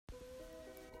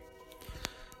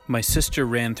My sister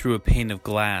ran through a pane of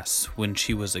glass when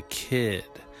she was a kid.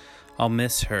 I'll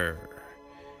miss her.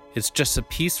 It's just a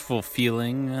peaceful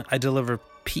feeling. I deliver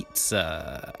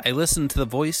pizza. I listen to the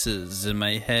voices in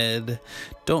my head.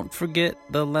 Don't forget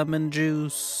the lemon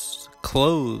juice.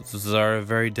 Clothes are a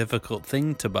very difficult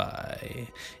thing to buy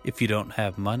if you don't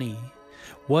have money.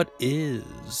 What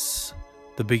is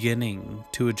the beginning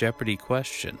to a Jeopardy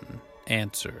question?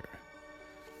 Answer.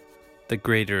 The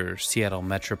greater Seattle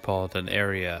metropolitan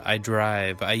area.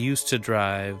 I used to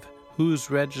drive. Who's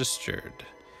registered?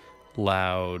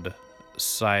 Loud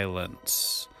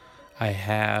silence.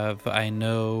 I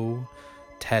know.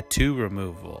 Tattoo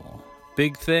removal.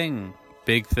 Big things.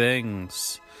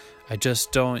 I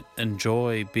just don't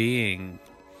enjoy being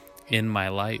in my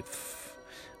life.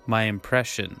 My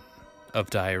impression of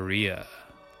diarrhea.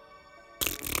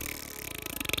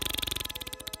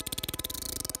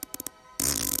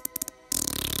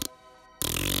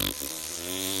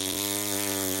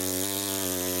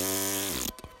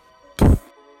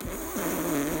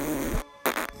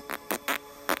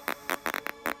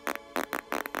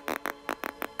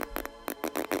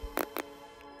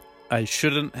 I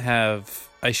shouldn't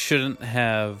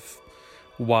have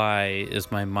why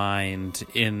is my mind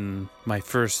in my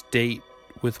first date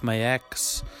with my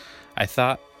ex. I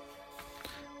thought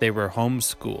they were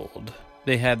homeschooled.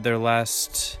 They had their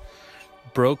last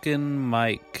broken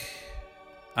mic.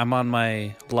 I'm on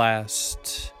my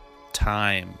last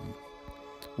time.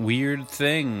 Weird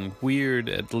thing. Weird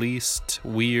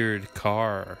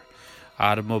car.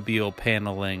 Automobile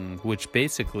paneling, which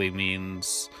basically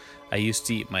means I used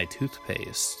to eat my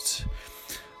toothpaste.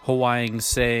 Hawaiian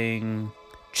saying,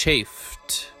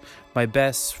 chafed. My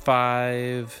best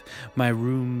five. My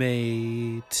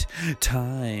roommate.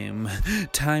 Time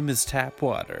is tap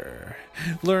water.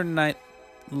 Learn not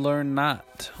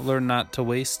to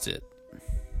waste it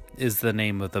is the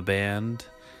name of the band.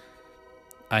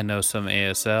 I know some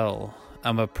ASL.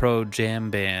 I'm a pro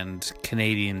jam band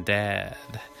Canadian dad.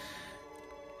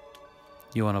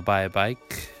 You want to buy a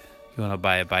bike? You want to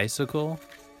buy a bicycle?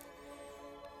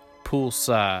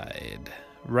 Poolside.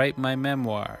 Write my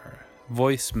memoir.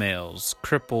 Voicemails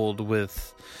crippled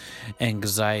with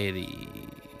anxiety.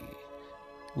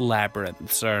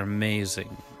 Labyrinths are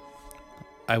amazing.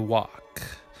 I walk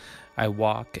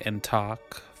and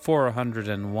talk.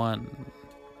 401.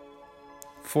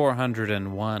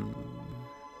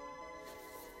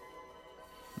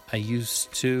 I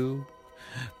used to,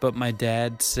 but my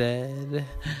dad said,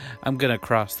 I'm gonna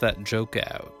cross that joke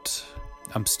out.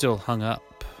 I'm still hung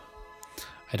up.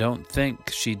 I don't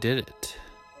think she did it.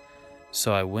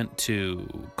 So I went to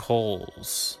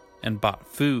Kohl's and bought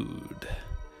food.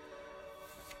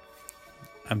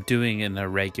 I'm doing an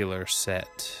irregular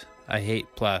set. I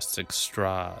hate plastic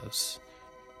straws.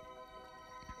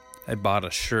 I bought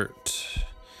a shirt.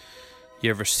 You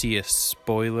ever see a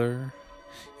spoiler?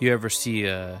 You ever see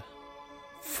a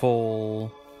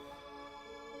full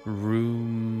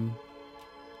room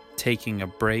taking a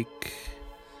break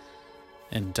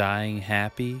and dying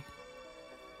happy?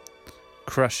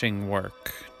 Crushing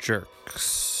work,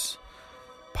 jerks,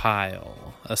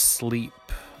 pile, asleep,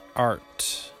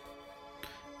 art,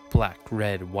 black,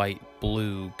 red, white,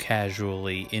 blue,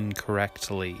 casually,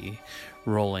 incorrectly,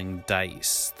 rolling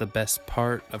dice. The best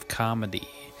part of comedy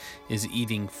is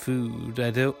eating food.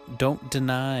 I don't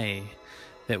deny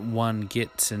that one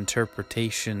gets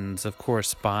interpretations of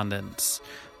correspondence.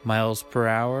 Miles per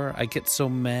hour, I get so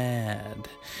mad.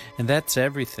 And that's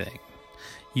everything.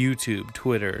 YouTube,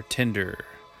 Twitter, Tinder,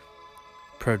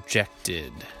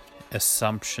 projected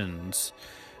assumptions,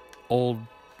 old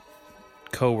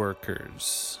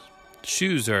coworkers.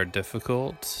 Shoes are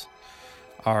difficult.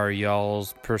 Are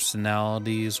y'all's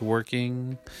personalities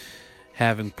working?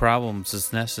 Having problems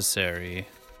is necessary.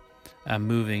 I'm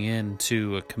moving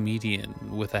into a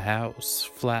comedian with a house,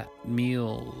 flat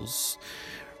meals,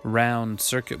 round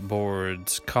circuit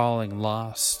boards, calling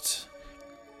lost,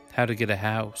 how to get a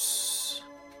house,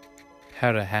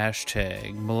 how to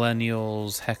hashtag,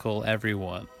 millennials heckle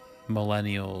everyone,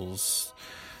 millennials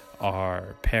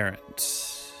are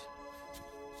parents.